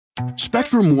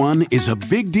Spectrum One is a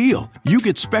big deal. You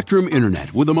get Spectrum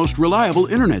Internet with the most reliable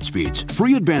internet speeds,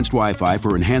 free advanced Wi-Fi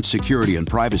for enhanced security and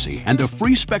privacy, and a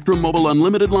free Spectrum Mobile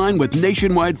Unlimited line with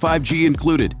nationwide 5G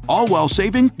included, all while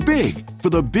saving big. For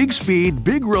the big speed,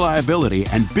 big reliability,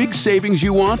 and big savings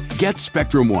you want, get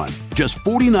Spectrum One. Just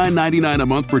 $49.99 a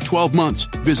month for 12 months.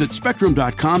 Visit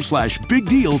spectrum.com/big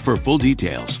deal for full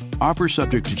details. Offer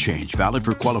subject to change. Valid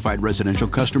for qualified residential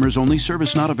customers only.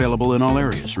 Service not available in all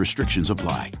areas. Restrictions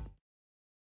apply.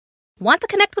 Want to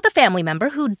connect with a family member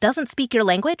who doesn't speak your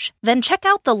language? Then check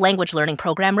out the language learning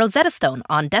program Rosetta Stone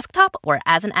on desktop or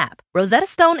as an app. Rosetta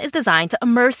Stone is designed to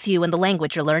immerse you in the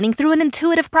language you're learning through an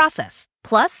intuitive process.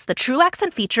 Plus, the True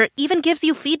Accent feature even gives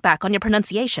you feedback on your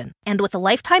pronunciation. And with a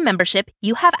lifetime membership,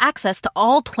 you have access to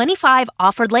all 25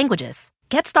 offered languages.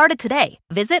 Get started today.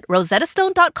 Visit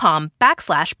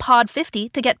rosettastone.com/pod50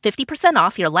 to get 50%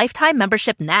 off your lifetime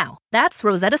membership now. That's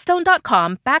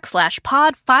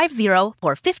rosettastone.com/pod50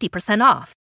 for 50%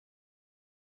 off.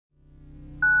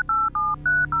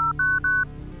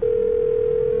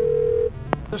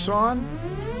 This on?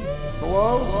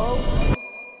 Hello?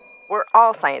 We're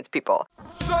all science people.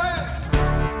 Science!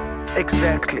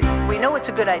 Exactly. We know it's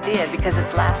a good idea because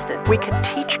it's lasted. We can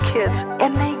teach kids,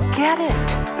 and they get it.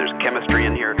 There's chemistry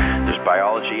in here. There's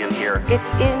biology in here. It's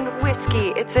in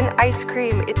whiskey. It's in ice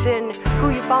cream. It's in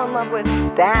who you fall in love with.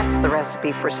 That's the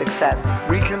recipe for success.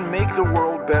 We can make the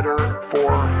world better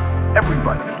for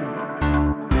everybody.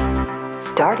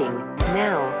 Starting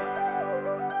now.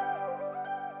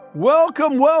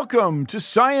 Welcome to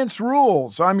Science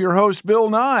Rules. I'm your host, Bill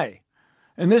Nye.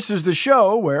 And this is the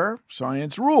show where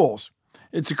science rules.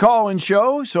 It's a call-in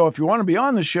show, so if you want to be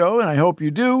on the show, and I hope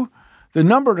you do, the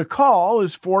number to call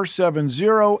is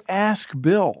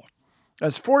 470-ASK-BILL.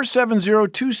 That's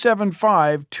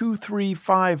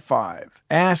 470-275-2355.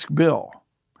 Ask Bill.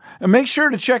 And make sure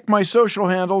to check my social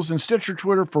handles and Stitcher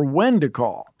Twitter for when to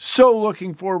call. So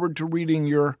looking forward to reading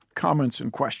your comments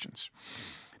and questions.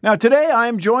 Now, today I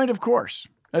am joined, of course,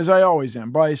 as I always am,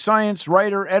 by science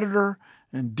writer, editor,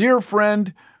 and dear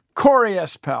friend, Corey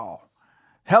S. Powell.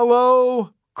 Hello,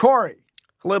 Corey.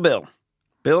 Hello, Bill.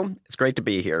 Bill, it's great to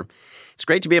be here. It's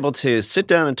great to be able to sit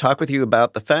down and talk with you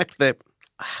about the fact that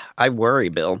I worry,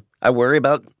 Bill. I worry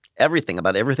about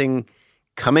everything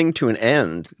coming to an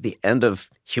end, the end of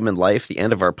human life, the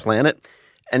end of our planet.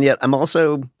 And yet I'm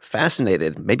also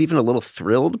fascinated, maybe even a little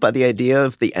thrilled by the idea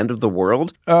of the end of the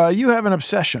world. You have an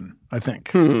obsession, I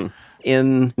think.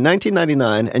 In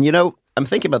 1999, and I'm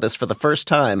thinking about this for the first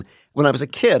time. When I was a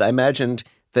kid, I imagined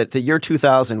that the year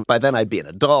 2000, by then I'd be an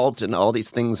adult and all these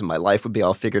things in my life would be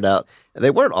all figured out. They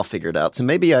weren't all figured out, so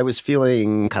maybe I was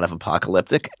feeling kind of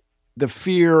apocalyptic. The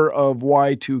fear of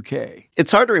Y2K.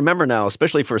 It's hard to remember now,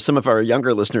 especially for some of our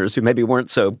younger listeners who maybe weren't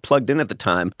so plugged in at the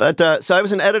time. But so I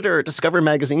was an editor at Discover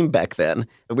Magazine back then.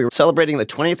 We were celebrating the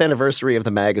 20th anniversary of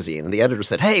the magazine. And the editor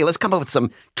said, hey, let's come up with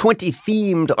some 20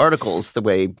 themed articles the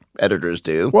way editors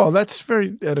do. Well, that's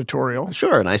very editorial.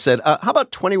 Sure. And I said, how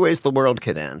about 20 ways the world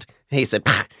could end? And he said,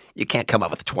 you can't come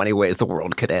up with 20 ways the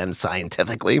world could end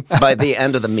scientifically. By the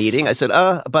end of the meeting, I said,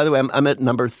 by the way, I'm at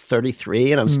number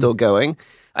 33 and I'm still going.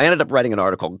 I ended up writing an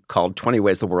article called 20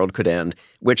 Ways the World Could End,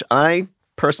 which I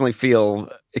personally feel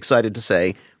excited to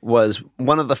say was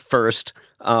one of the first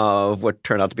of what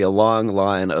turned out to be a long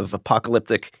line of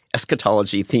apocalyptic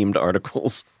eschatology-themed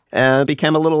articles, and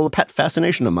became a little pet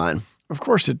fascination of mine. Of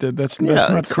course it did. That's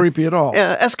not creepy at all.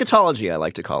 Yeah, eschatology, I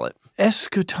like to call it.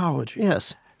 Eschatology?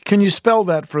 Yes. Can you spell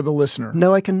that for the listener?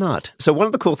 No, I cannot. So one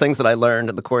of the cool things that I learned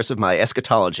in the course of my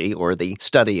eschatology, or the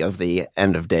study of the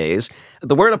end of days,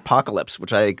 the word apocalypse,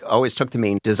 which I always took to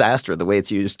mean disaster, the way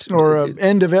it's used. Or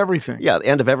end of everything. Yeah, the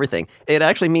end of everything. It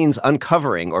actually means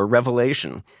uncovering or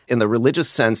revelation in the religious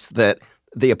sense that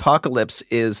the apocalypse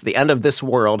is the end of this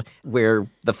world where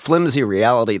the flimsy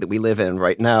reality that we live in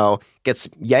right now gets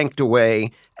yanked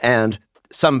away and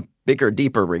some bigger,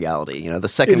 deeper reality, the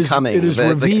second coming,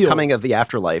 the coming of the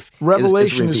afterlife.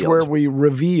 Revelation is is where we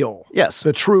reveal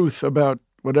the truth about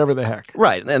whatever the heck.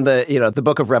 Right. And the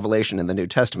book of Revelation in the New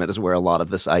Testament is where a lot of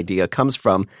this idea comes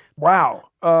from. Wow.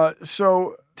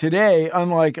 So today,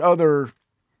 unlike other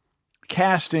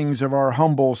castings of our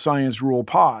humble Science Rule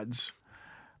pods,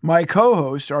 my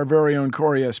co-host, our very own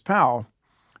Corey S. Powell,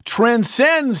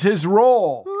 transcends his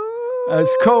role as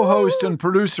co-host and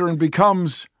producer and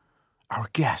becomes our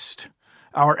guest,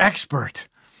 our expert.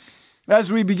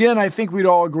 As we begin, I think we'd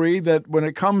all agree that when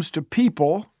it comes to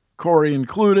people, Corey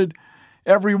included,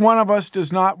 every one of us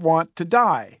does not want to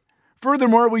die.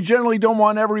 Furthermore, we generally don't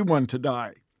want everyone to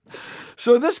die.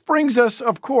 So this brings us,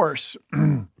 of course,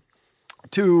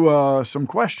 to some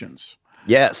questions.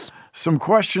 Yes. Some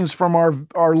questions from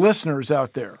our listeners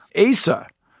out there. Asa,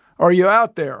 are you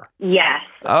out there? Yes.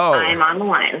 Oh. I'm on the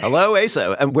line. Hello,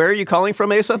 Asa. And where are you calling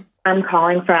from, Asa? I'm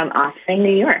calling from Austin,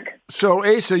 New York. So,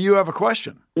 Asa, you have a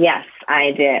question. Yes,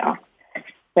 I do.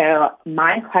 So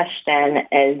my question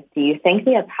is, do you think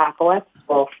the apocalypse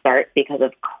will start because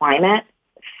of climate,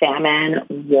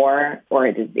 famine, war, or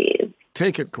a disease?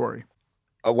 Take it, Corey.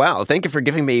 Oh, wow. Thank you for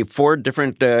giving me 4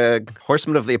 different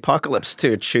horsemen of the apocalypse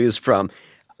to choose from.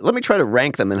 Let me try to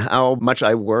rank them and how much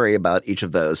I worry about each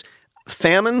of those.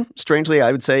 Famine, strangely,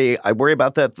 I would say I worry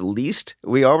about that the least.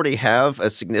 We already have a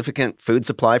significant food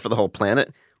supply for the whole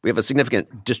planet. We have a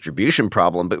significant distribution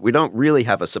problem, but we don't really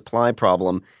have a supply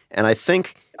problem. And I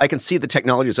think I can see the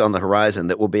technologies on the horizon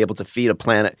that will be able to feed a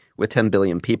planet with 10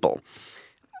 billion people.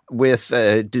 With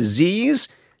disease,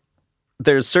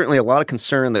 there's certainly a lot of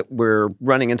concern that we're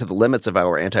running into the limits of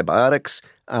our antibiotics.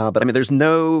 But I mean, there's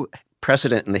no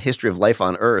precedent in the history of life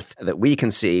on Earth that we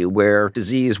can see where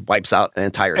disease wipes out an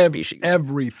entire species.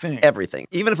 Everything.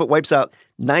 Even if it wipes out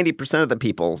 90% of the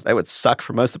people, that would suck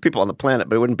for most of the people on the planet,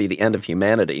 but it wouldn't be the end of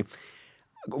humanity.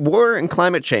 War and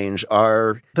climate change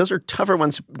those are tougher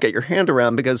ones to get your hand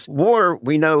around because war,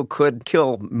 we know, could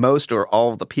kill most or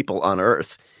all of the people on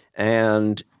Earth.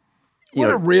 And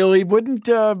really? Wouldn't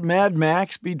Mad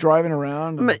Max be driving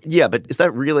around? Yeah, but is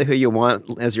that really who you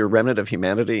want as your remnant of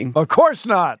humanity? Of course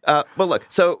not. Well, look,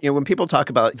 so when people talk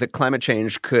about that climate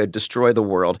change could destroy the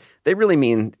world, they really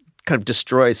mean kind of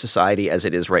destroy society as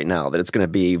it is right now, that it's going to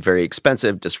be very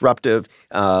expensive, disruptive,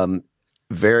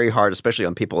 very hard, especially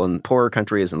on people in poorer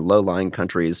countries and low-lying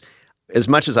countries. As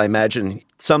much as I imagine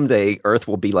someday Earth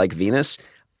will be like Venus,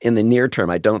 in the near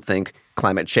term, I don't think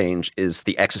climate change is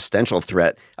the existential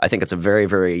threat. I think it's a very,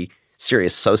 very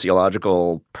serious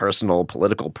sociological, personal,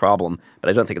 political problem, but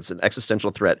I don't think it's an existential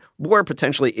threat. War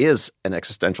potentially is an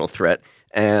existential threat,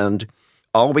 and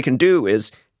all we can do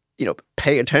is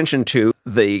pay attention to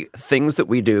the things that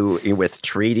we do with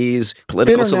treaties,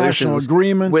 political solutions,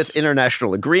 agreements. With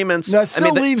international agreements. That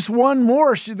still leaves one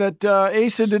more that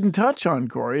Asa didn't touch on,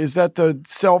 Corey. Is that the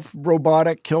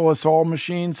self-robotic kill-us-all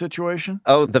machine situation?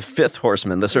 Oh, the fifth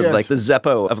horseman, the sort of like the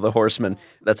Zeppo of the horsemen.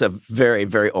 That's a very,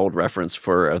 very old reference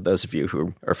for those of you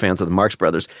who are fans of the Marx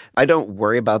Brothers. I don't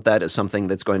worry about that as something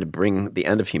that's going to bring the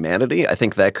end of humanity. I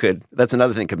think that's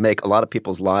another thing that could make a lot of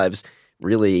people's lives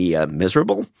really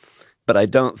miserable. But I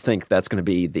don't think that's going to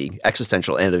be the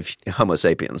existential end of Homo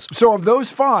sapiens. So of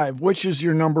those 5, which is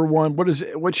your number one?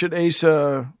 What should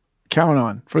Asa count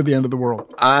on for the end of the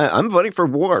world? I'm voting for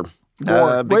war.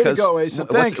 War. Way to go, Asa.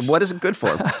 Thanks. What is it good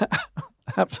for?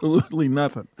 Absolutely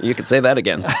nothing. You could say that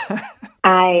again.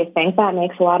 I think that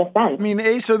makes a lot of sense. I mean,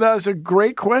 Asa, that was a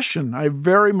great question. I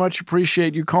very much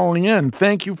appreciate you calling in.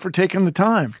 Thank you for taking the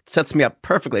time. Sets me up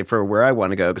perfectly for where I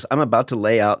want to go because I'm about to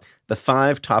lay out the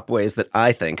 5 top ways that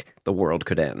I think the world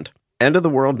could end. End of the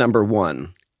world number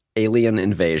 1, alien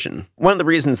invasion. One of the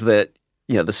reasons that,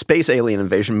 the space alien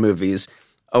invasion movies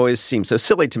always seem so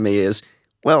silly to me is,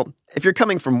 well, if you're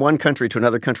coming from one country to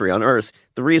another country on Earth,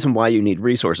 the reason why you need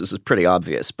resources is pretty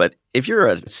obvious. But if you're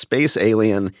a space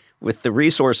alien with the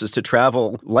resources to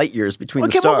travel light years between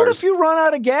the stars... Okay, but what if you run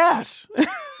out of gas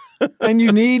and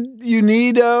you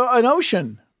need an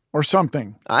ocean or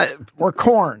something? Or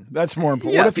corn. That's more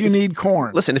important. Yeah, what if you need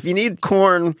corn? Listen, if you need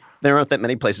corn, there aren't that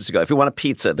many places to go. If you want a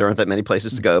pizza, there aren't that many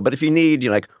places to go. But if you need,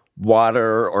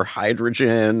 water or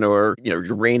hydrogen or,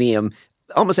 uranium...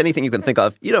 almost anything you can think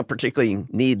of, you don't particularly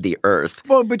need the Earth.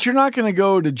 Well, but you're not going to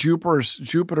go to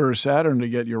Jupiter or Saturn to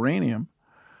get uranium.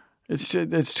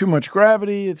 It's too much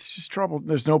gravity. It's just trouble.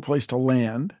 There's no place to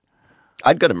land.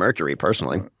 I'd go to Mercury,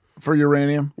 personally. For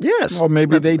uranium? Yes. Well,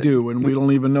 maybe they do, and we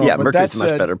don't even know. Yeah, but Mercury's a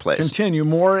much better place. Continue.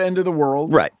 More end of the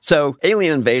world. Right. So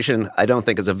alien invasion, I don't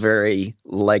think is a very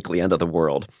likely end of the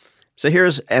world. So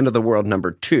here's end of the world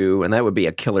number 2, and that would be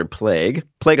a killer plague.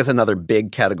 Plague is another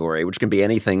big category, which can be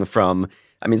anything from,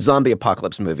 zombie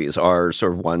apocalypse movies are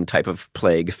sort of one type of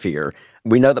plague fear.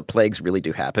 We know that plagues really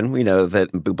do happen. We know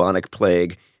that bubonic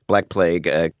plague, Black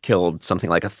Plague, killed something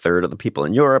like 1/3 of the people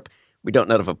in Europe. We don't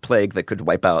know of a plague that could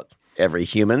wipe out every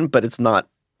human, but it's not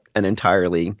an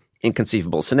entirely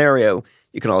inconceivable scenario.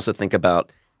 You can also think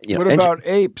about what about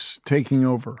apes taking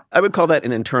over? I would call that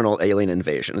an internal alien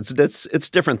invasion. It's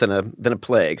different than a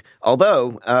plague.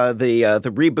 Although the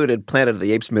rebooted Planet of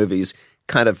the Apes movies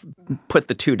kind of put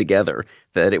the two together,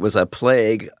 that it was a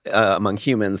plague among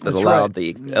humans that allowed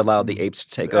the apes to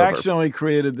take over. Accidentally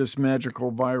created this magical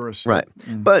virus. Right.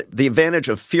 But the advantage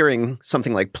of fearing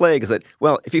something like plague is that,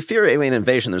 well, if you fear alien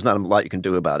invasion, there's not a lot you can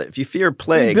do about it. If you fear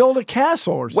plague... You build a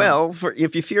castle or something. Well,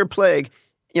 if you fear plague...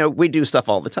 we do stuff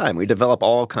all the time. We develop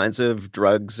all kinds of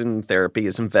drugs and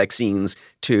therapies and vaccines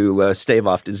to stave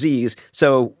off disease.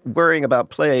 So worrying about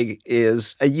plague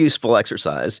is a useful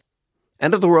exercise.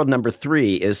 End of the world number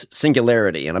 3 is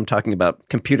singularity. And I'm talking about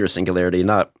computer singularity,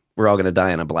 not we're all going to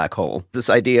die in a black hole. This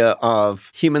idea of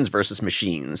humans versus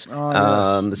machines.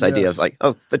 This idea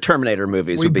of the Terminator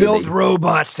movies. We build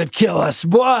robots that kill us.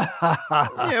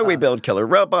 Yeah, we build killer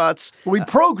robots. We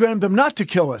program them not to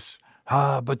kill us.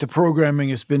 But the programming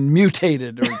has been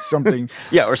mutated or something.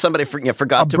 Yeah, or somebody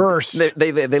forgot to burst.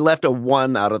 They left a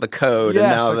 1 out of the code,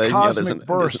 yes, and now a cosmic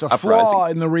burst, there's a uprising. flaw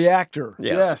in the reactor.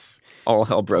 Yes. All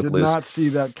hell broke loose. Did not see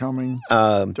that coming.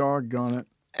 Doggone it.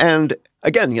 And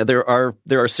again, there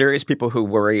are serious people who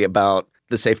worry about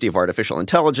the safety of artificial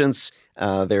intelligence.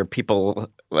 There are people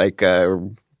like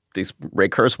these Ray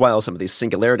Kurzweil, some of these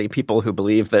singularity people who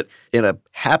believe that in a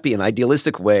happy and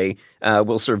idealistic way,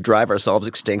 we'll sort of drive ourselves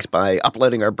extinct by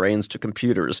uploading our brains to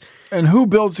computers. And who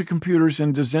builds the computers?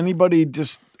 And does anybody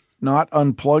just not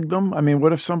unplug them? I mean,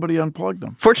 what if somebody unplugged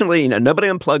them? Fortunately, nobody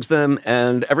unplugs them,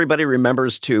 and everybody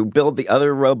remembers to build the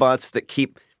other robots that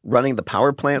keep running the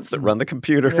power plants that run the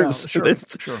computers. Yeah,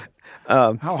 sure.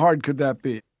 How hard could that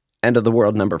be? End of the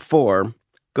world number 4,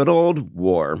 good old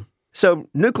war. So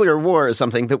nuclear war is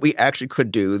something that we actually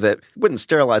could do that wouldn't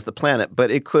sterilize the planet,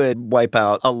 but it could wipe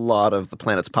out a lot of the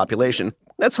planet's population.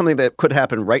 That's something that could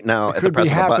happen right now at the press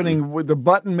of a button. Could be happening. The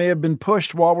button may have been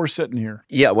pushed while we're sitting here.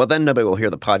 Yeah, well, then nobody will hear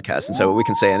the podcast, and so we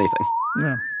can say anything.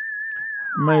 Yeah.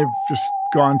 May have just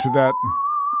gone to that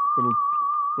a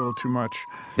little too much.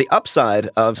 The upside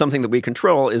of something that we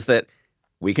control is that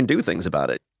we can do things about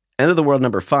it. End of the world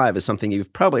number 5 is something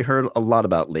you've probably heard a lot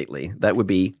about lately. That would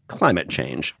be climate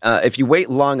change. If you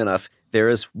wait long enough, there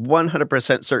is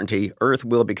 100% certainty Earth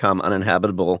will become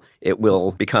uninhabitable. It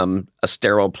will become a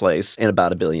sterile place in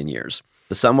about 1 billion years.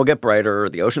 The sun will get brighter,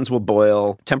 the oceans will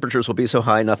boil, temperatures will be so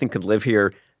high nothing could live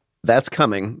here. That's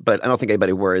coming, but I don't think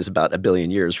anybody worries about 1 billion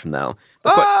years from now.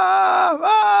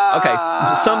 Okay,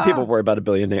 some people worry about 1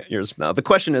 billion years from now. The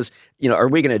question is, are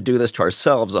we going to do this to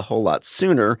ourselves a whole lot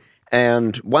sooner?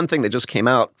 And one thing that just came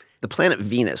out, the planet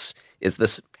Venus is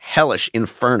this hellish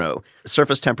inferno.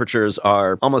 Surface temperatures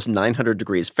are almost 900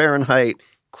 degrees Fahrenheit,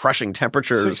 crushing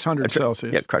temperatures. 600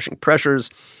 Celsius. Yeah, crushing pressures.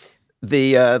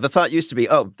 The thought used to be,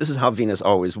 this is how Venus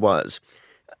always was.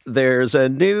 There's a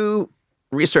new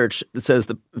research that says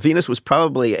that Venus was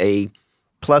probably a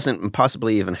pleasant and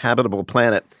possibly even habitable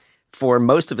planet for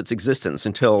most of its existence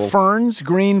until... Ferns,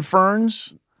 green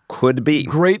ferns. Could be.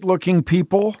 Great-looking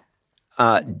people.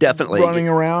 Definitely. Running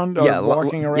around,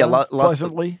 walking around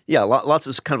pleasantly. Lots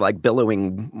of kind of like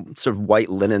billowing sort of white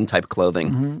linen type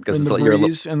clothing. Because the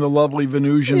breeze and the lovely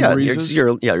Venusian breezes. You're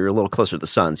a little closer to the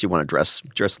sun, so you want to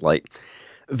dress light.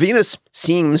 Venus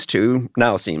seems to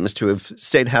have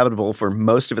stayed habitable for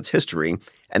most of its history,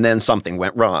 and then something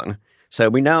went wrong. So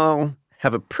we now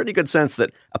have a pretty good sense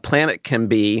that a planet can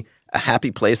be a happy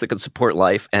place that could support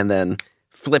life and then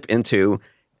flip into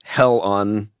hell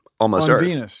on almost Earth.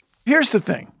 Venus. Here's the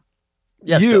thing.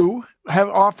 Yes, you have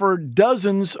offered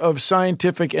dozens of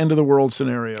scientific end-of-the-world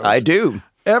scenarios. I do.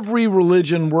 Every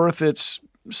religion worth its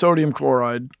sodium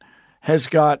chloride has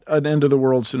got an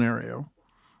end-of-the-world scenario.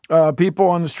 People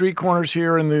on the street corners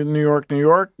here in New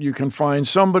York, you can find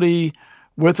somebody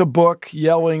with a book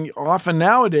yelling, often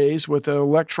nowadays with an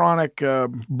electronic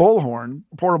bullhorn,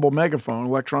 portable megaphone,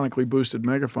 electronically boosted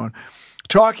megaphone,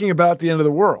 talking about the end of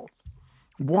the world.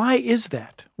 Why is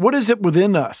that? What is it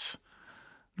within us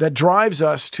that drives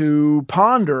us to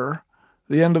ponder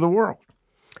the end of the world?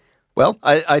 Well,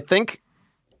 I think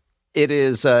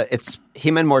it's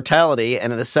human mortality,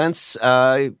 and in a sense,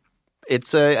 I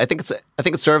think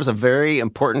it serves a very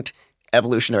important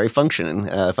evolutionary function.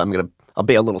 I'll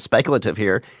be a little speculative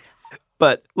here,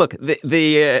 but look,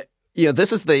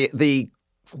 this is the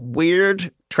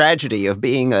weird tragedy of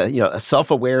being a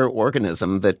self-aware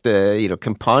organism that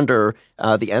can ponder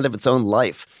the end of its own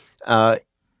life.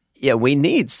 We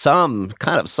need some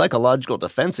kind of psychological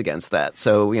defense against that.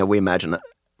 So we imagine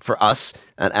for us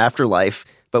an afterlife,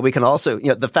 but we can also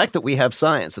the fact that we have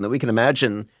science and that we can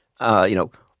imagine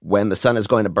when the sun is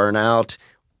going to burn out,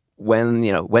 when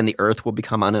the Earth will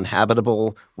become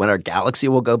uninhabitable, when our galaxy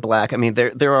will go black. I mean,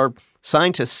 there are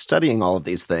scientists studying all of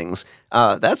these things.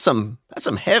 That's some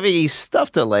heavy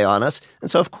stuff to lay on us. And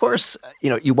so, of course,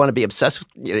 you want to be obsessed with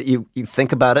you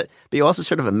think about it, but you also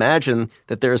sort of imagine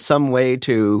that there is some way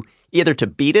to either to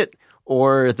beat it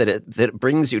or that it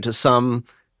brings you to some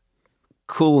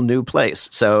cool new place.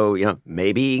 So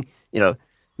maybe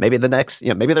the next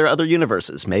maybe there are other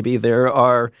universes. Maybe there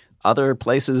are other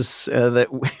places that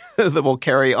that will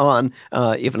carry on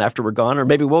even after we're gone, or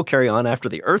maybe we'll carry on after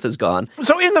the Earth is gone.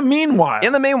 So in the meanwhile,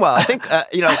 I think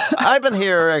I've been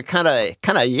here kind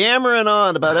of yammering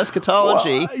on about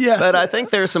eschatology, well, yes. but I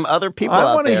think there's some other people out there.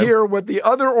 I want to hear what the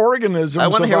other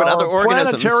organisms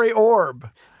planetary orb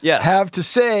have to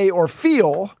say or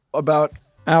feel about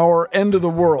our end of the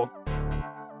world.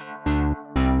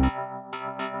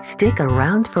 Stick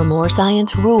around for more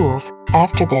Science Rules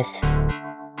after this.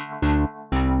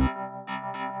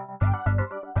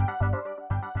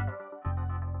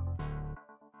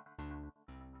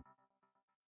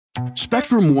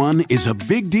 Spectrum One is a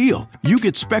big deal. You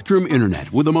get Spectrum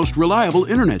Internet with the most reliable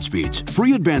internet speeds,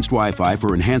 free advanced Wi-Fi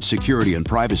for enhanced security and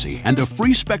privacy, and a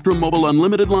free Spectrum Mobile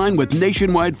Unlimited line with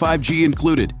nationwide 5G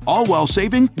included, all while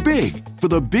saving big. For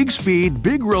the big speed,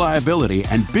 big reliability,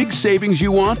 and big savings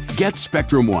you want, get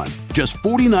Spectrum One. Just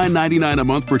 $49.99 a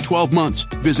month for 12 months.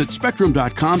 Visit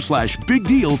spectrum.com/big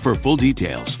deal for full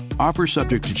details. Offer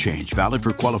subject to change. Valid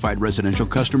for qualified residential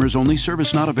customers only.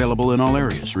 Service not available in all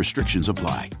areas. Restrictions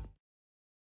apply.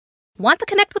 Want to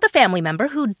connect with a family member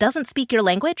who doesn't speak your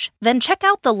language? Then check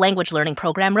out the language learning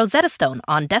program Rosetta Stone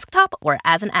on desktop or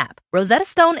as an app. Rosetta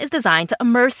Stone is designed to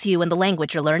immerse you in the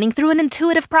language you're learning through an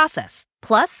intuitive process.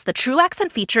 Plus, the True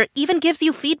Accent feature even gives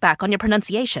you feedback on your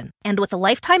pronunciation. And with a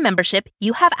lifetime membership,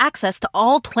 you have access to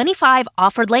all 25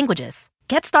 offered languages.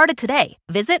 Get started today.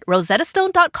 Visit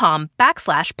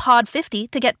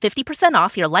rosettastone.com/pod50 to get 50%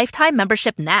 off your lifetime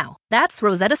membership now. That's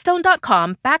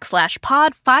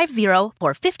rosettastone.com/pod50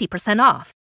 for 50%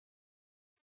 off.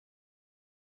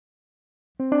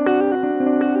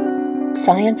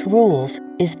 Science Rules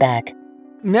is back.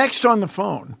 Next on the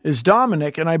phone is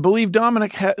Dominic, and I believe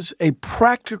Dominic has a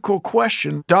practical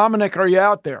question. Dominic, are you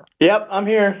out there? Yep, I'm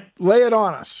here. Lay it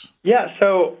on us. Yeah,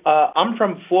 so I'm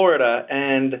from Florida,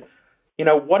 and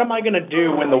what am I going to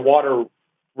do when the water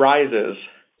rises?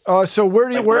 So where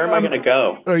am I going to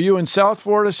go? Are you in South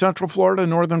Florida, Central Florida,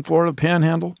 Northern Florida,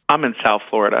 Panhandle? I'm in South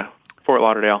Florida, Fort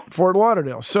Lauderdale. Fort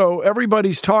Lauderdale. So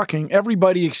everybody's talking,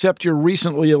 everybody except your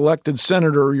recently elected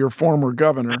senator, your former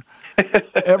governor.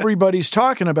 Everybody's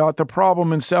talking about the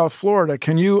problem in South Florida.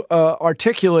 Can you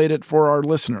articulate it for our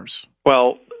listeners?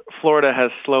 Well, Florida has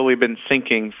slowly been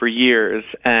sinking for years,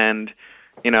 and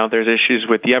there's issues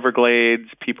with the Everglades,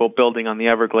 people building on the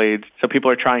Everglades. So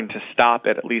people are trying to stop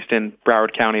it, at least in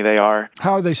Broward County they are.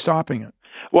 How are they stopping it?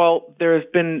 Well, there's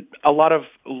been a lot of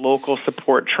local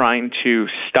support trying to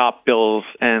stop bills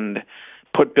and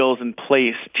put bills in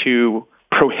place to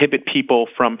prohibit people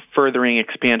from furthering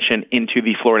expansion into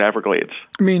the Florida Everglades.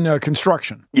 I mean,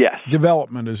 construction. Yes.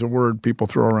 Development is a word people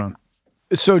throw around.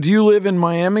 So do you live in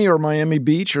Miami or Miami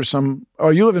Beach or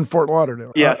you live in Fort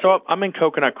Lauderdale? Yeah, so I'm in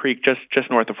Coconut Creek, just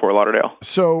north of Fort Lauderdale.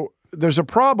 So there's a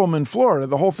problem in Florida.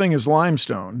 The whole thing is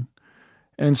limestone.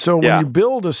 And so when you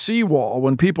build a seawall,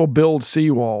 when people build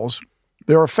seawalls,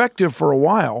 they're effective for a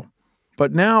while,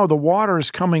 but now the water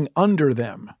is coming under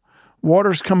them.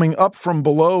 Water's coming up from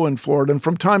below in Florida. And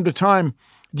from time to time,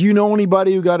 do you know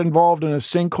anybody who got involved in a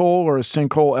sinkhole or a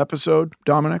sinkhole episode,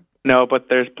 Dominic? No, but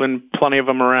there's been plenty of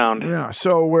them around. Yeah,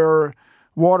 so where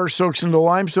water soaks into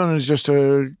limestone and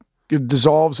it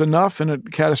dissolves enough and a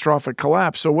catastrophic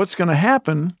collapse. So what's going to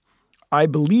happen, I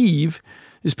believe,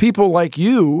 is people like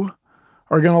you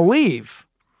are going to leave.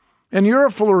 And you're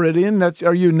a Floridian.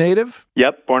 Are you native?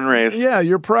 Yep, born and raised. Yeah,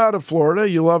 you're proud of Florida.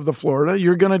 You love the Florida.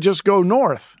 You're going to just go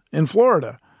north in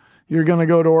Florida. You're going to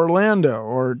go to Orlando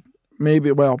or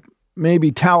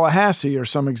maybe Tallahassee or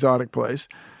some exotic place.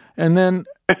 And then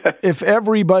if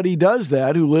everybody does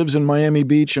that who lives in Miami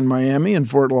Beach and Miami and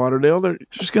Fort Lauderdale, there's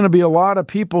just going to be a lot of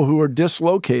people who are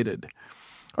dislocated.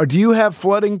 Or do you have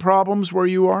flooding problems where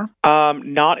you are?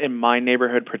 Not in my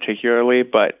neighborhood particularly,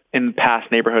 but in past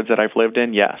neighborhoods that I've lived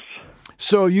in, yes.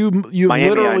 So you've Miami,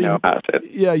 literally, I know about it.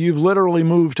 Yeah, you've literally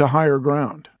moved to higher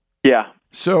ground. Yeah.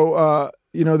 So,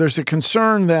 there's a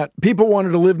concern that people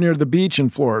wanted to live near the beach in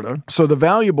Florida. So the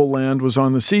valuable land was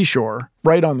on the seashore,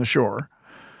 right on the shore.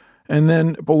 And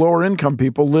then lower income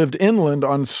people lived inland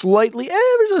on slightly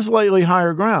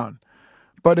higher ground.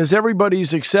 But as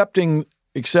everybody's except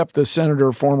the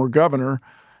senator, former governor,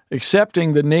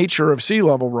 accepting the nature of sea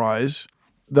level rise,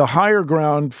 the higher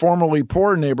ground, formerly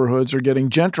poor neighborhoods are getting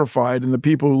gentrified, and the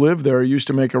people who live there used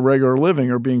to make a regular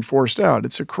living are being forced out.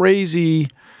 It's a crazy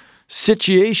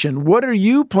situation. What are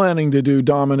you planning to do,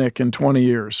 Dominic, in 20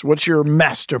 years? What's your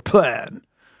master plan?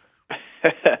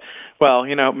 Well,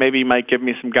 maybe you might give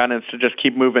me some guidance to just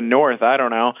keep moving north. I don't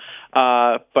know.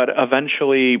 But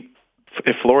eventually,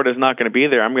 if Florida's not going to be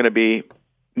there, I'm going to be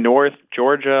north,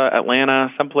 Georgia,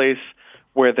 Atlanta, someplace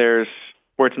where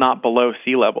where it's not below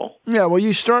sea level. Yeah, well,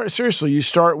 you start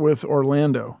with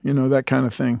Orlando, that kind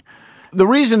of thing. The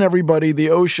reason, the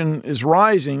ocean is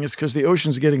rising is because the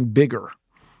ocean's getting bigger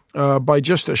by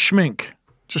just a schmink,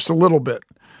 just a little bit.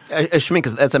 A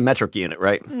schmink, that's a metric unit,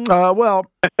 right? Well,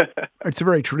 it's a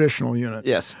very traditional unit.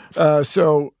 Yes.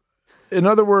 So, in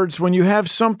other words, when you have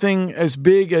something as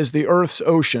big as the Earth's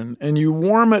ocean and you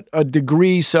warm it 1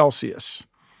 degree Celsius,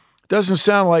 doesn't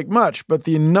sound like much, but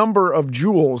the number of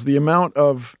joules, the amount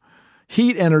of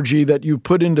heat energy that you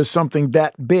put into something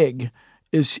that big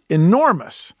is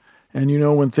enormous. And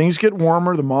when things get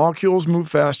warmer, the molecules move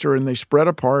faster and they spread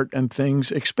apart and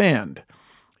things expand.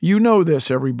 You know this,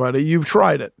 everybody. You've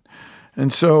tried it.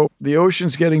 And so the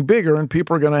ocean's getting bigger and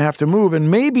people are going to have to move.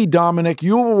 And maybe, Dominic,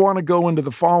 you will want to go into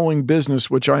the following business,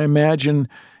 which I imagine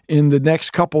in the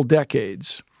next couple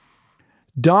decades.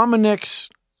 Dominic's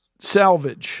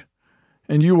Salvage.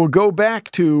 And you will go back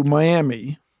to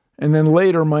Miami and then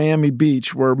later Miami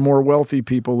Beach, where more wealthy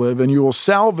people live, and you will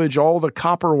salvage all the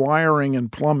copper wiring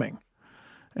and plumbing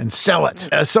and sell it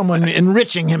as someone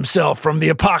enriching himself from the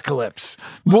apocalypse.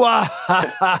 Well,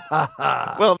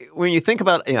 when you think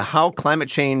about how climate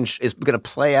change is going to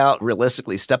play out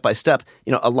realistically step by step,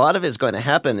 a lot of it is going to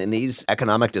happen in these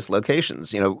economic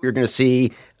dislocations. You're going to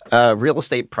see real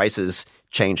estate prices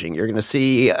changing. You're going to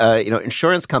see,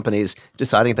 insurance companies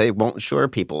deciding they won't insure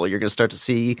people. You're going to start to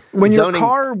see when zoning. Your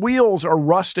car wheels are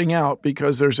rusting out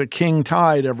because there's a king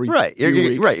tide every few weeks. Right. You're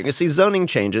going to see zoning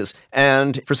changes,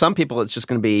 and for some people, it's just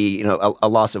going to be a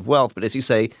loss of wealth. But as you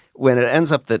say, when it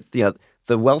ends up that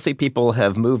the wealthy people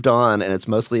have moved on, and it's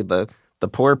mostly the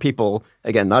poor people,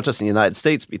 again, not just in the United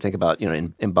States, but you think about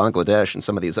in Bangladesh and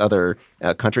some of these other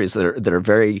countries that are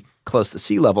very close to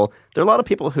sea level. There are a lot of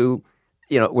people who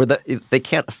where they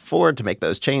can't afford to make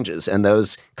those changes, and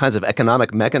those kinds of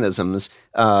economic mechanisms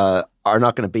are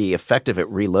not going to be effective at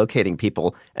relocating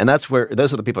people, and those are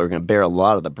the people who are going to bear a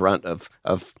lot of the brunt of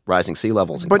rising sea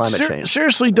levels and climate change.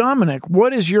 Seriously, Dominic,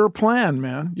 what is your plan,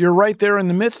 man? You're right there in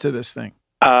the midst of this thing.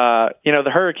 The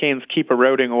hurricanes keep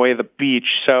eroding away the beach.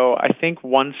 So I think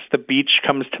once the beach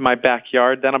comes to my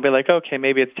backyard, then I'll be like, okay,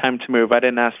 maybe it's time to move. I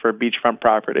didn't ask for a beachfront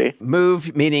property.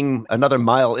 Move meaning another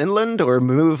mile inland, or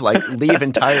move like leave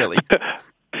entirely?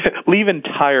 Leave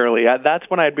entirely. That's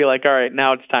when I'd be like, all right,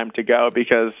 now it's time to go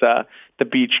because the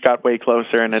beach got way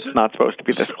closer and it's not supposed to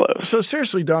be this close. So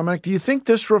seriously, Dominic, do you think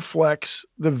this reflects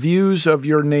the views of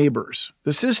your neighbors?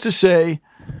 This is to say,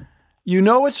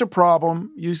 it's a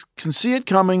problem, you can see it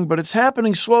coming, but it's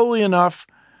happening slowly enough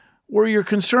where you're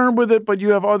concerned with it, but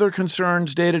you have other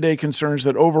concerns, day-to-day concerns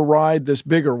that override this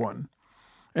bigger one.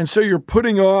 And so you're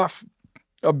putting off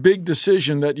a big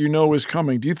decision that is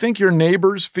coming. Do you think your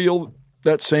neighbors feel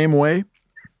that same way?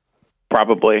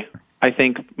 Probably. I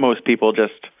think most people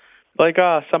just like,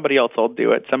 somebody else will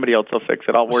do it. Somebody else will fix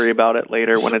it. I'll worry about it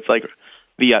later when it's like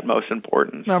the utmost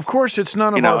importance. Now, of course, it's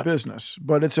none of our business,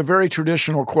 but it's a very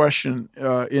traditional question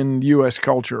in U.S.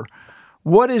 culture.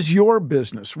 What is your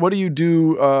business? What do you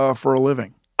do for a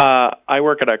living? I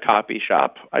work at a copy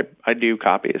shop. I do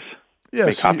copies. Yes,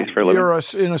 make copies for a living.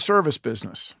 You're in a service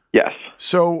business. Yes.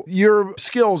 So your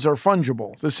skills are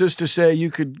fungible. This is to say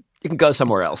you can go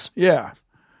somewhere else. Yeah.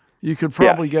 You could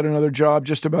probably get another job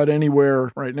just about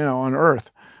anywhere right now on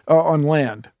Earth, on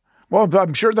land. Well,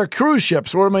 I'm sure they're cruise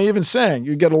ships. What am I even saying?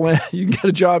 You can get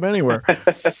a job anywhere.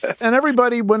 And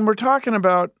everybody, when we're talking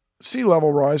about sea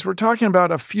level rise, we're talking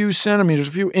about a few centimeters,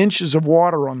 a few inches of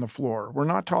water on the floor. We're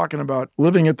not talking about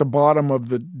living at the bottom of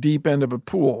the deep end of a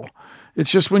pool. It's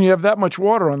just when you have that much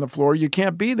water on the floor, you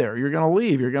can't be there. You're going to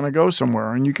leave. You're going to go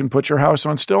somewhere. And you can put your house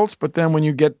on stilts, but then when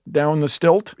you get down the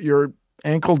stilt, you're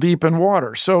ankle deep in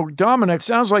water. So, Dominic,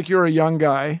 sounds like you're a young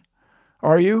guy.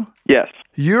 Are you? Yes.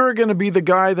 You're going to be the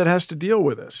guy that has to deal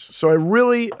with this. So I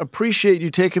really appreciate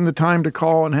you taking the time to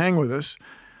call and hang with us.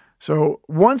 So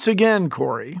once again,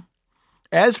 Corey,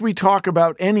 as we talk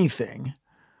about anything,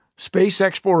 space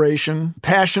exploration,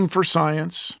 passion for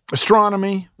science,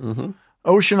 astronomy,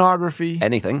 oceanography,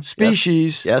 anything,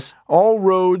 species, yes, all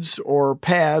roads or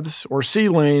paths or sea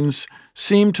lanes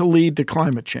seem to lead to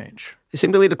climate change. They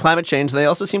seem to lead to climate change. They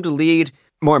also seem to lead,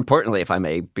 more importantly, if I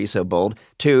may be so bold,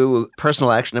 to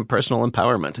personal action and personal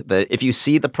empowerment. That if you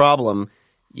see the problem,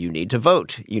 you need to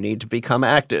vote. You need to become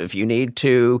active. You need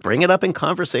to bring it up in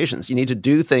conversations. You need to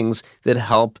do things that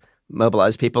help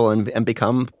mobilize people and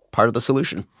become part of the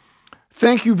solution.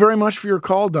 Thank you very much for your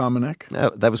call, Dominic.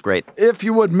 Oh, that was great. If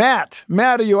you would, Matt,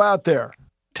 are you out there?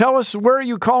 Tell us, where are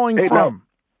you calling from?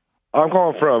 I'm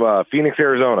calling from Phoenix,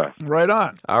 Arizona. Right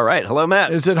on. All right. Hello,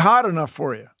 Matt. Is it hot enough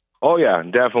for you? Oh, yeah,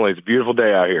 definitely. It's a beautiful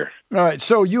day out here. All right.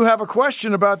 So you have a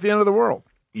question about the end of the world.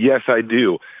 Yes, I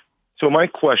do. So my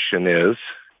question is,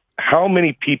 how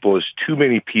many people is too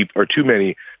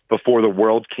many before the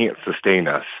world can't sustain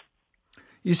us?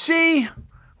 You see,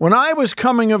 when I was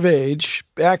coming of age,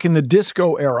 back in the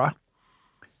disco era,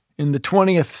 in the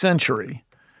 20th century,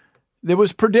 it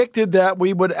was predicted that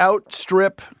we would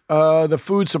outstrip the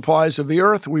food supplies of the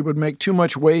earth. We would make too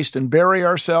much waste and bury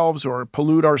ourselves or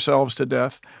pollute ourselves to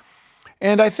death.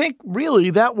 And I think really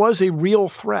that was a real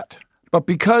threat. But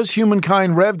because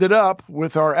humankind revved it up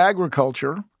with our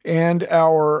agriculture and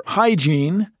our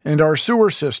hygiene and our sewer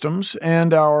systems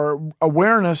and our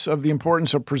awareness of the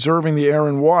importance of preserving the air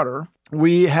and water,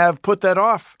 we have put that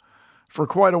off for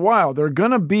quite a while. They're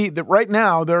going to be, that right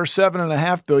now, there are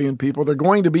 7.5 billion people. They're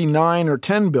going to be 9 or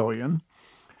 10 billion.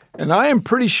 And I am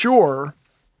pretty sure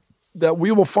that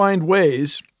we will find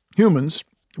ways, humans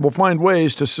will find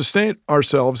ways to sustain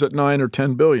ourselves at 9 or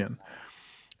 10 billion.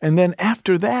 And then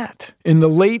after that, in the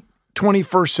late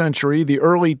 21st century, the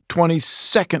early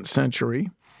 22nd century,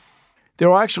 there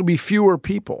will actually be fewer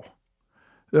people.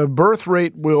 The birth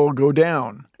rate will go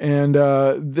down, and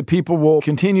the people will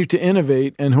continue to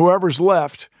innovate, and whoever's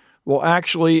left will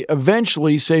actually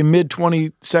eventually, say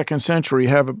mid-22nd century,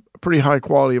 have a pretty high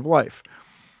quality of life.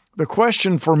 The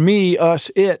question for me,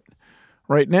 us, it,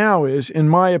 right now is, in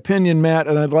my opinion, Matt,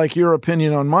 and I'd like your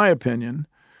opinion on my opinion,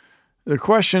 the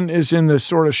question is in the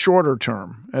sort of shorter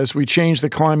term, as we change the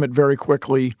climate very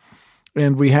quickly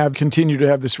and we continue to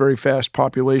have this very fast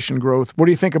population growth. What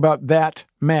do you think about that,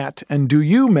 Matt? And do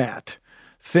you, Matt,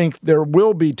 think there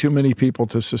will be too many people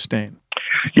to sustain?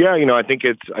 Yeah, I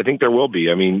think there will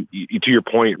be. I mean, to your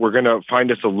point, we're going to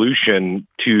find a solution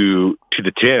to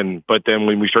the 10, but then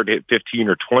when we start to hit 15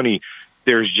 or 20,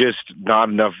 there's just not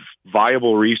enough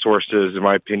viable resources, in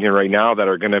my opinion, right now that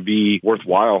are going to be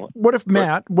worthwhile. What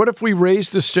if we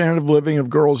raise the standard of living of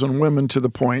girls and women to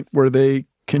the point where they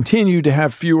continue to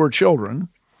have fewer children,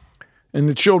 and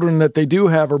the children that they do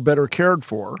have are better cared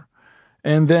for,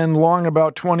 and then long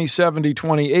about 2070,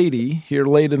 2080, here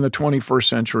late in the 21st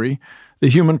century, the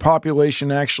human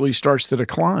population actually starts to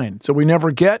decline. So we never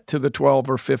get to the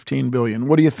 12 or 15 billion.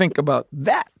 What do you think about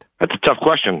that? That's a tough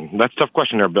question. That's a tough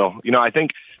question there, Bill. I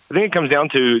think it comes down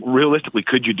to, realistically,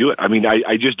 could you do it? I mean,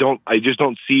 I just don't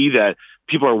see that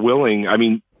people are willing. I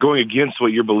mean, going against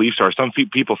what your beliefs are. Some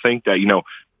people think that,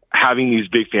 having these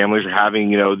big families or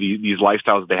having, these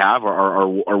lifestyles that they have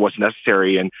are what's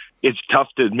necessary. And it's tough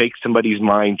to make somebody's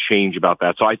mind change about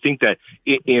that. So I think that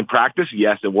in practice,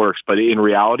 yes, it works. But in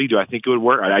reality, do I think it would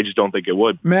work? I just don't think it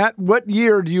would. Matt, what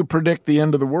year do you predict the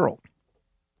end of the world?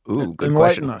 Ooh, good Enlighten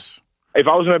question. us. If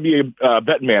I was going to be a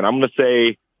betting man, I'm going to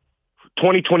say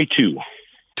 2022.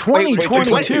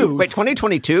 2022? Wait,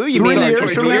 2022? You 3 mean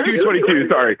years from now? 2022,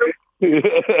 sorry.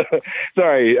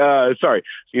 sorry.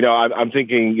 I'm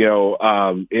thinking,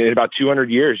 in about 200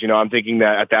 years, I'm thinking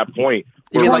that at that point.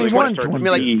 You mean like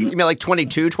 21, you mean like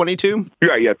 22?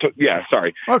 Yeah,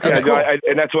 sorry. Okay, cool.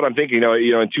 And that's what I'm thinking.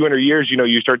 In 200 years,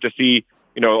 you start to see,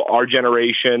 our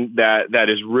generation that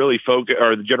is really focused,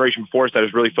 or the generation before us that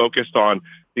is really focused on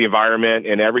the environment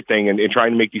and everything and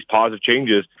trying to make these positive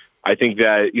changes. I think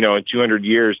that, in 200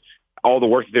 years, all the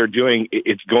work that they're doing,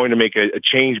 it's going to make a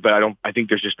change, but I think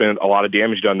there's just been a lot of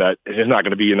damage done that it's not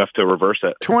going to be enough to reverse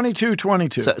it. 22.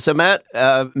 So Matt,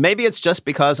 maybe it's just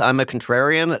because I'm a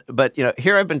contrarian, but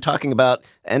here I've been talking about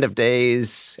end of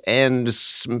days and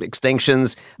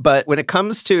extinctions, but when it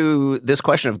comes to this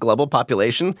question of global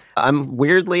population, I'm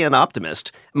weirdly an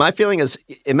optimist. My feeling is,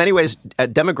 in many ways,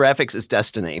 demographics is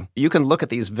destiny. You can look at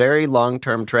these very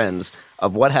long-term trends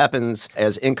of what happens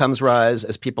as incomes rise,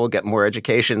 as people get more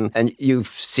education, and you've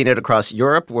seen it across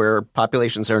Europe, where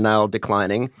populations are now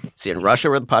declining. You see in Russia,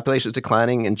 where the population is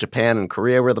declining, in Japan and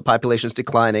Korea, where the population is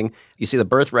declining. You see the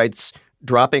birth rates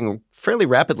dropping fairly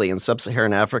rapidly in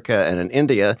sub-Saharan Africa and in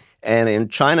India, and in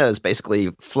China is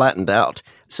basically flattened out.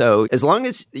 So as long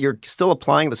as you're still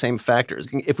applying the same factors,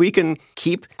 if we can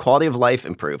keep quality of life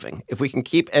improving, if we can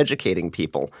keep educating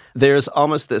people, there's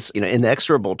almost this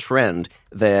inexorable trend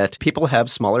that people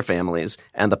have smaller families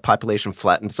and the population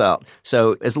flattens out.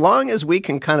 So as long as we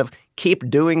can kind of keep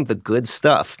doing the good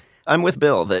stuff, I'm with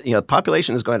Bill that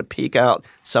population is going to peak out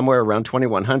somewhere around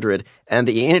 2100. And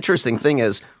the interesting thing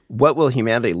is, what will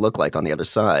humanity look like on the other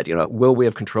side? Will we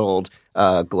have controlled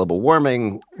global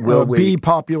warming? Will bee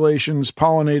populations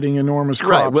pollinating enormous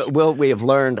crops? Right. Will we have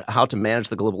learned how to manage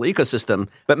the global ecosystem?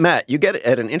 But Matt, you get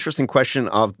at an interesting question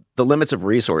of the limits of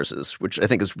resources, which I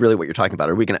think is really what you're talking about.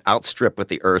 Are we going to outstrip what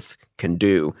the Earth can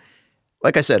do?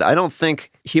 Like I said, I don't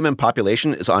think human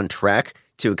population is on track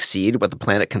to exceed what the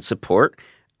planet can support.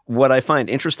 What I find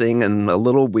interesting and a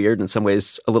little weird, in some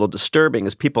ways a little disturbing,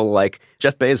 is people like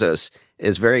Jeff Bezos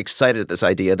is very excited at this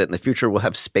idea that in the future we'll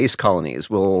have space colonies.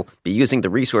 We'll be using the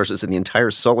resources in the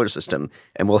entire solar system,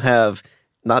 and we'll have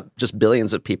not just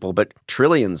billions of people, but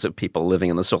trillions of people living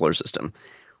in the solar system.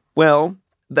 Well,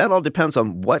 that all depends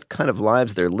on what kind of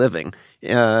lives they're living.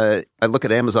 I look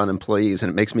at Amazon employees, and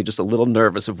it makes me just a little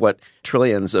nervous of what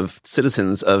trillions of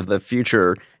citizens of the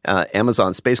future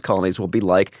Amazon space colonies will be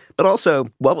like. But also,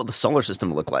 what will the solar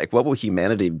system look like? What will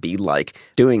humanity be like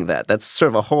doing that? That's sort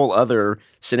of a whole other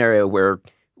scenario where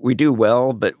we do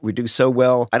well, but we do so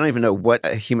well, I don't even know what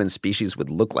a human species would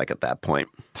look like at that point.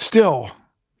 Still,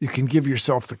 you can give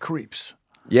yourself the creeps.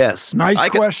 Yes. Nice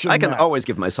question. I can always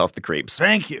give myself the creeps.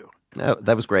 Thank you. No,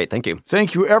 that was great. Thank you.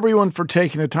 Thank you, everyone, for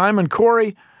taking the time. And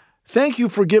Corey, thank you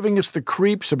for giving us the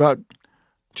creeps about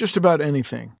just about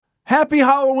anything. Happy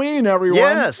Halloween, everyone.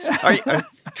 Yes.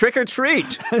 Trick or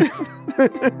treat.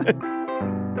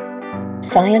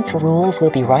 Science Rules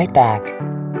will be right back.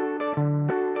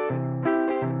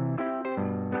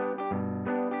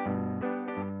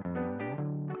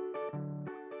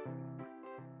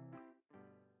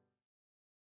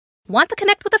 Want to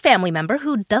connect with a family member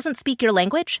who doesn't speak your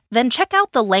language? Then check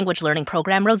out the language learning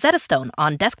program Rosetta Stone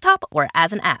on desktop or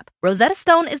as an app. Rosetta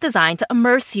Stone is designed to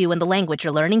immerse you in the language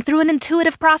you're learning through an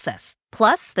intuitive process.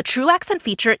 Plus, the True Accent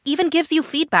feature even gives you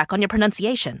feedback on your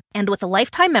pronunciation. And with a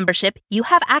lifetime membership, you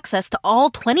have access to all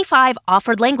 25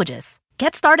 offered languages.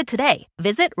 Get started today.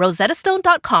 Visit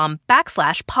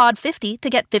rosettastone.com/pod50 to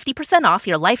get 50% off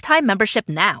your lifetime membership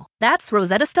now. That's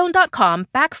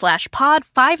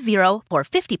rosettastone.com/pod50 for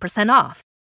 50% off.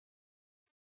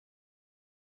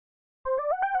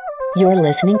 You're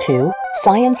listening to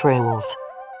Science Rules.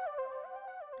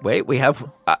 Wait,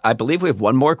 I believe we have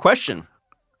one more question.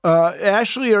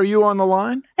 Ashley, are you on the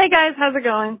line? Hey, guys. How's it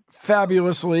going?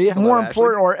 Fabulously. Hello, More Ashley.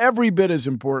 important, or every bit as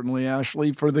importantly,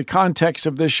 Ashley, for the context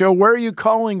of this show, where are you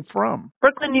calling from?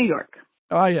 Brooklyn, New York.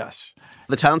 Ah, yes.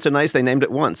 The town's so nice they named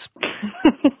it once.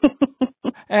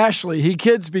 Ashley, he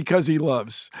kids because he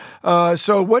loves.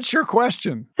 So what's your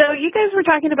question? So you guys were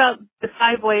talking about the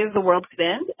 5 ways the world could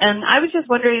end, and I was just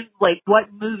wondering,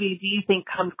 what movie do you think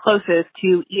comes closest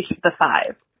to each of the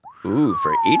 5? Ooh,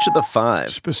 for each of the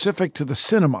 5. Specific to the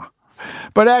cinema.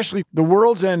 But Ashley, the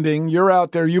world's ending. You're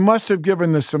out there. You must have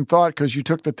given this some thought because you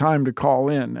took the time to call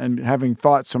in and having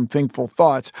thought some thinkful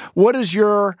thoughts. What is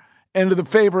your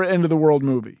favorite end of the world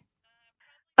movie?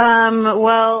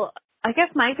 Well, I guess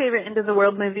my favorite end of the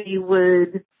world movie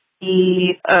would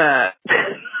be Mad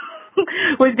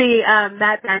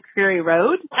Max Fury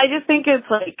Road. I just think it's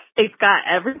got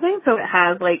everything. So it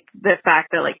has the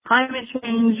fact that climate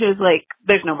change is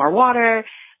there's no more water.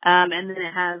 And then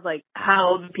it has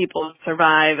how the people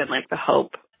survive and the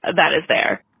hope that is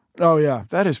there. Oh yeah,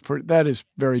 that is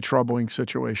very troubling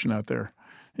situation out there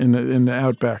in the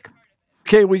outback.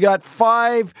 Okay, we got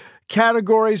 5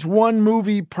 categories, 1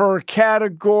 movie per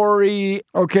category.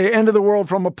 Okay, end of the world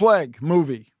from a plague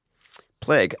movie.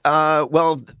 Plague.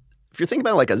 Well, if you're thinking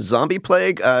about a zombie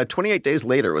plague, 28 Days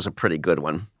Later was a pretty good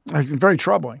one. Very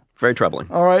troubling. Very troubling.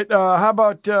 All right. How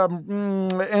about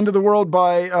end of the world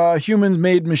by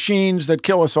human-made machines that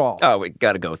kill us all? Oh, we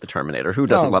got to go with the Terminator. Who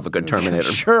doesn't love a good Terminator?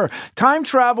 Sure. Time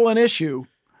travel an issue.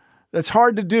 That's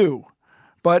hard to do.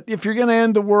 But if you're going to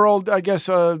end the world, I guess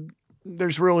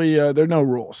there's really there are no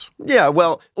rules. Yeah.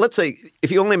 Well, let's say if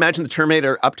you only imagine the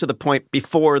Terminator up to the point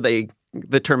before the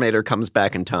Terminator comes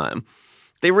back in time.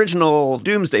 The original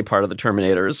Doomsday part of the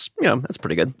Terminator is, that's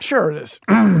pretty good. Sure it is.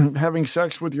 Having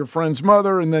sex with your friend's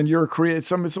mother and then you're creating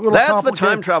some. It's a little. That's complicated. the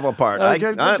time travel part.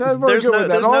 There's no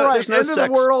sex.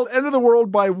 End of the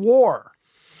world by war.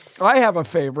 I have a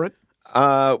favorite.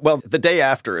 Well, The Day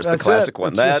After is the classic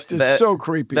one. It's so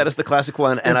creepy. That is the classic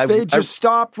one. And if they just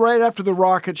stopped right after the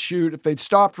rocket shoot, if they'd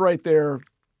stopped right there.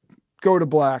 Go to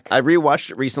black. I rewatched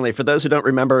it recently. For those who don't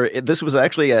remember, this was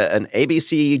actually an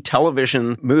ABC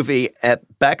television movie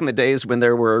back in the days when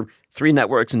there were 3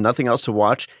 networks and nothing else to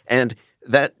watch. And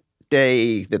that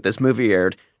day that this movie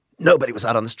aired, nobody was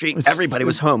out on the street. Everybody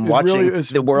was home watching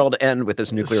the world end with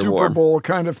this nuclear war. Super Bowl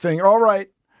kind of thing. All right.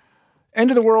 End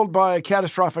of the world by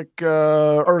catastrophic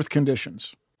Earth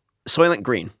conditions. Soylent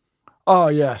Green. Oh,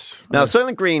 yes. Now,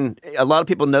 Soylent Green, a lot of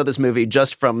people know this movie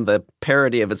just from the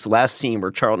parody of its last scene where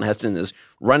Charlton Heston is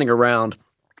running around.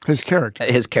 His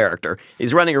character.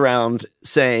 He's running around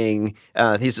saying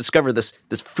he's discovered this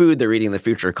food they're eating in the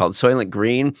future called Soylent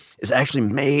Green is actually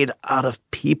made out of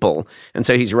people. And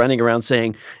so he's running around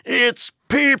saying, it's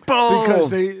people.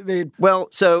 Because they Well,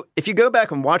 so if you go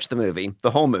back and watch the movie, the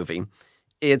whole movie,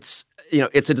 it's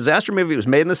a disaster movie. It was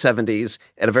made in the 70s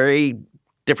at a very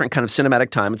different kind of cinematic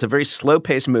time. It's a very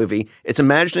slow-paced movie. It's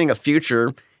imagining a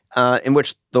future in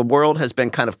which the world has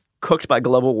been kind of cooked by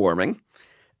global warming.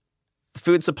 The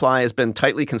food supply has been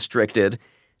tightly constricted.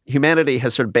 Humanity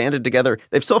has sort of banded together.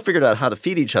 They've still figured out how to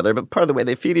feed each other, but part of the way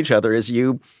they feed each other is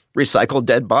you recycle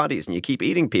dead bodies and you keep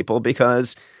eating people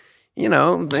because, it's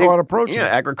a lot of protein.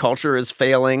 Agriculture is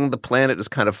failing. The planet is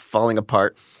kind of falling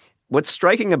apart. What's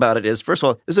striking about it is, first of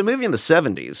all, there's a movie in the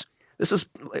 70s. This is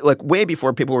like way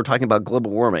before people were talking about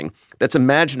global warming. That's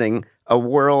imagining a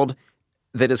world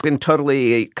that has been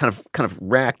totally kind of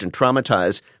racked and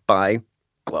traumatized by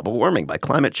global warming, by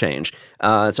climate change.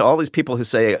 So all these people who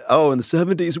say, in the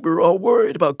 70s, we were all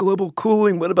worried about global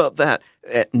cooling. What about that?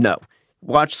 No.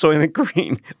 Watch Soylent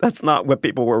Green. That's not what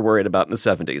people were worried about in the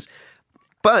 70s.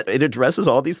 But it addresses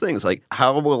all these things, like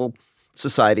how will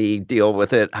society deal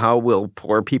with it? How will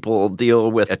poor people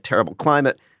deal with a terrible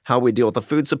climate? How we deal with the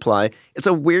food supply? It's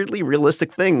a weirdly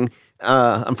realistic thing.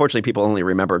 Unfortunately, people only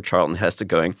remember Charlton Heston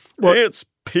going, it's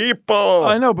people.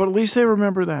 I know, but at least they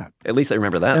remember that. At least they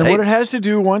remember that. And what it has to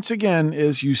do, once again,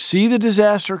 is you see the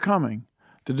disaster coming.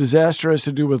 The disaster has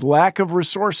to do with lack of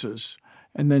resources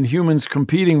and then humans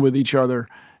competing with each other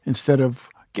instead of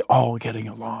all getting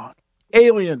along.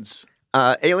 Aliens.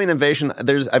 Alien invasion.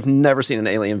 I've never seen an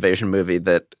alien invasion movie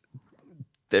that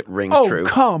rings true. Oh,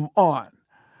 come on.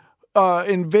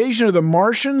 Invasion of the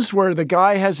Martians, where the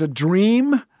guy has a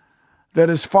dream that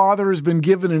his father has been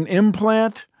given an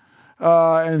implant,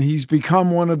 and he's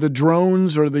become one of the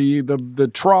drones or the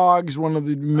trogs, one of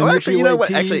the manipulatees. Actually, you know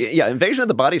what? Actually, yeah, Invasion of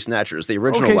the Body Snatchers, the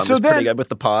original one, was pretty good with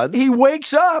the pods. He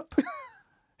wakes up.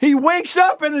 He wakes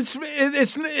up, and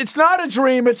it's not a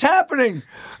dream. It's happening.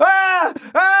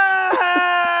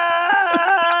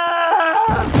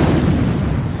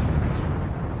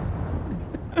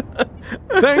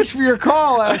 Thanks for your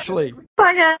call, Ashley.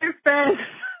 I understand.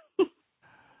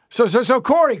 So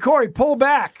Corey, pull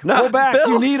back. No, pull back. Bill,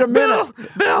 you need a minute.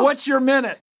 Bill. What's your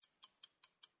minute?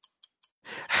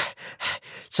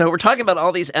 So we're talking about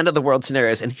all these end-of-the-world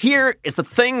scenarios, and here is the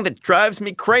thing that drives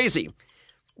me crazy,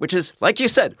 which is, like you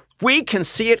said, we can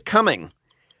see it coming.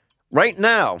 Right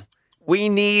now, we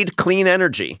need clean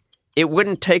energy. It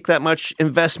wouldn't take that much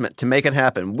investment to make it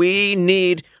happen. We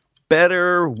need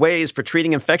better ways for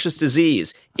treating infectious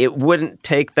disease. It wouldn't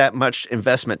take that much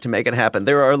investment to make it happen.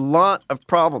 There are a lot of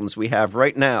problems we have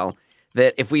right now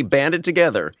that if we banded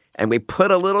together and we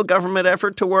put a little government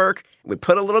effort to work, we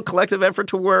put a little collective effort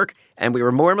to work, and we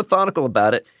were more methodical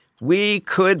about it, we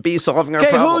could be solving our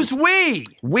problems. Who's we?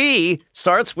 We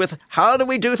starts with how do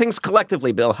we do things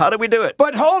collectively, Bill? How do we do it?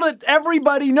 But hold it.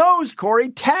 Everybody knows, Corey,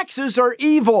 taxes are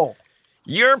evil.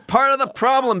 You're part of the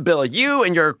problem, Bill. You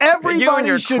and your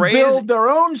Everybody should build their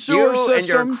own sewer system.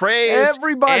 You and your crazed,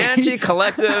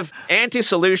 anti-collective,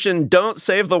 anti-solution, don't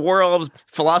save the world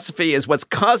philosophy is what's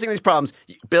causing these problems.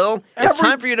 Bill, it's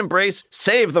time for you to embrace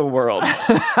save the world.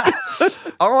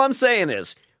 All I'm saying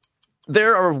is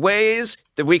there are ways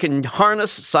that we can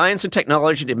harness science and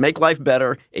technology to make life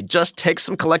better. It just takes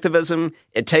some collectivism.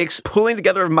 It takes pulling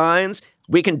together of minds.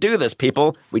 We can do this,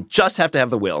 people. We just have to have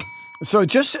the will. So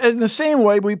just in the same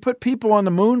way we put people on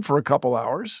the moon for a couple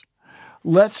hours,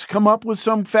 let's come up with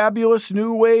some fabulous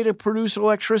new way to produce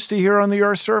electricity here on the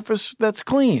Earth's surface that's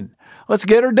clean. Let's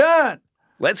get her done.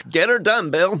 Let's get her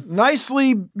done, Bill.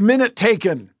 Nicely minute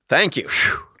taken. Thank you.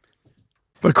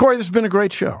 But Corey, this has been a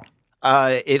great show.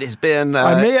 It has been...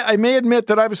 I may admit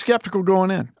that I was skeptical going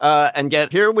in. And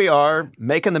yet here we are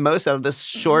making the most out of this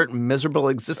short, miserable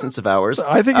existence of ours.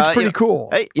 I think it's pretty cool.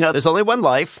 Hey, there's only one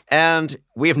life, and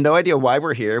we have no idea why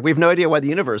we're here. We have no idea why the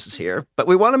universe is here, but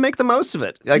we want to make the most of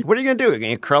it. Like, what are you going to do? Are you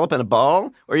going to curl up in a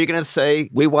ball, or are you going to say,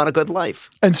 we want a good life?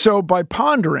 And so by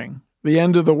pondering the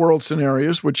end of the world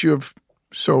scenarios, which you have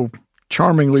so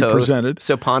charmingly presented.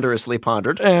 So ponderously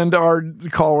pondered. And our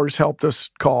callers helped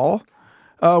us call.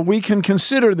 We can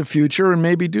consider the future and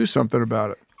maybe do something about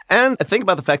it. And think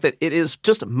about the fact that it is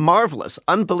just marvelous,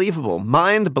 unbelievable,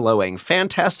 mind-blowing,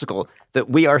 fantastical that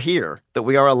we are here, that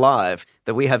we are alive,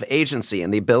 that we have agency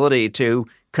and the ability to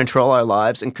control our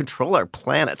lives and control our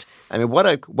planet. I mean, what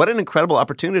an incredible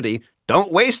opportunity.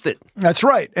 Don't waste it. That's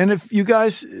right. And if you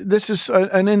guys, this is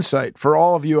an insight for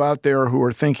all of you out there who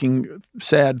are thinking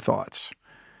sad thoughts.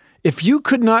 If you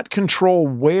could not control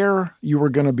where you were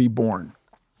going to be born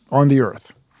on the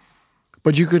earth,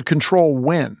 but you could control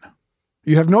when.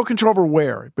 You have no control over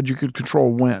where, but you could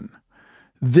control when.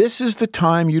 This is the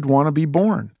time you'd want to be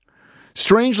born.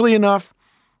 Strangely enough,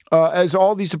 as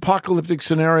all these apocalyptic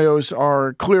scenarios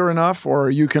are clear enough, or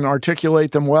you can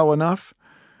articulate them well enough,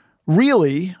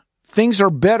 really, things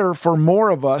are better for more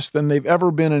of us than they've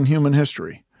ever been in human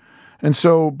history. And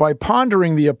so by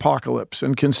pondering the apocalypse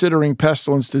and considering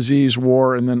pestilence, disease,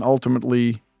 war, and then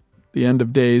ultimately the end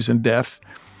of days and death,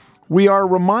 we are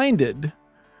reminded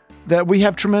that we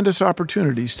have tremendous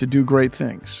opportunities to do great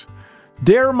things.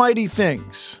 Dare mighty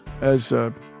things, as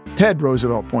Ted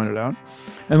Roosevelt pointed out.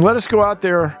 And let us go out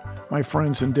there, my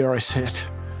friends, and dare I say it,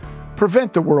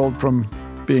 prevent the world from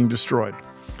being destroyed.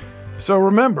 So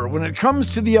remember, when it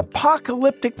comes to the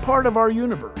apocalyptic part of our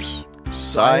universe,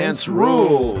 Science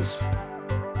rules.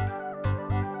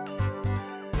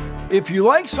 If you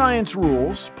like Science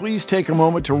Rules, please take a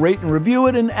moment to rate and review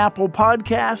it in Apple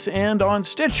Podcasts and on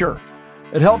Stitcher.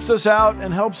 It helps us out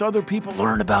and helps other people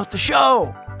learn about the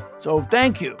show. So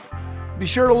thank you. Be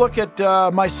sure to look at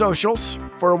my socials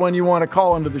for when you want to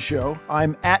call into the show.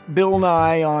 I'm at Bill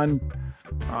Nye on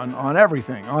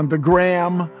everything, on the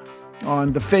gram,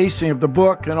 on the facing of the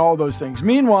book, and all those things.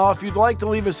 Meanwhile, if you'd like to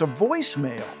leave us a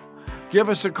voicemail, give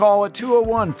us a call at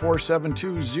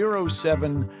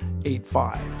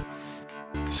 201-472-0785.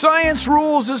 Science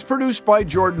Rules is produced by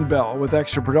Jordan Bell, with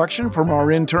extra production from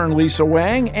our intern Lisa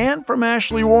Wang and from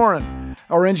Ashley Warren.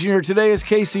 Our engineer today is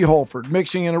Casey Holford.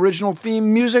 Mixing and original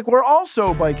theme music were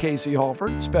also by Casey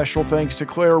Holford. Special thanks to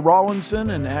Claire Rawlinson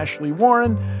and Ashley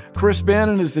Warren. Chris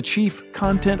Bannon is the Chief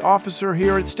Content Officer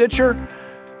here at Stitcher,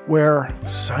 where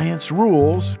science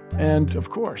rules. And, of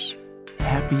course,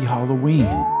 happy Halloween.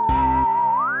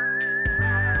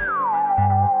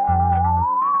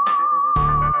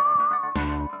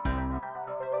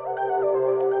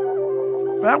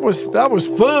 That was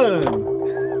fun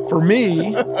for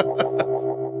me.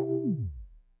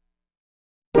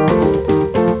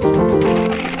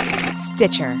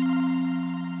 Stitcher.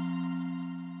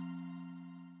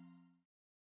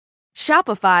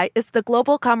 Shopify is the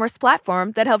global commerce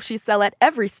platform that helps you sell at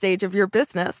every stage of your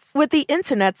business. With the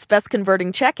internet's best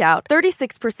converting checkout,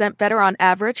 36% better on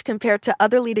average compared to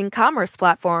other leading commerce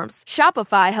platforms,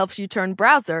 Shopify helps you turn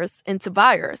browsers into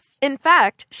buyers. In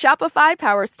fact, Shopify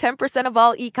powers 10% of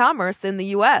all e-commerce in the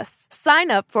U.S.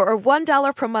 Sign up for a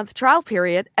 $1 per month trial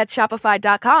period at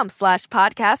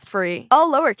shopify.com/podcastfree.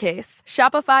 All lowercase,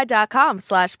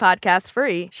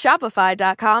 shopify.com/podcastfree,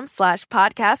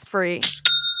 shopify.com/podcastfree.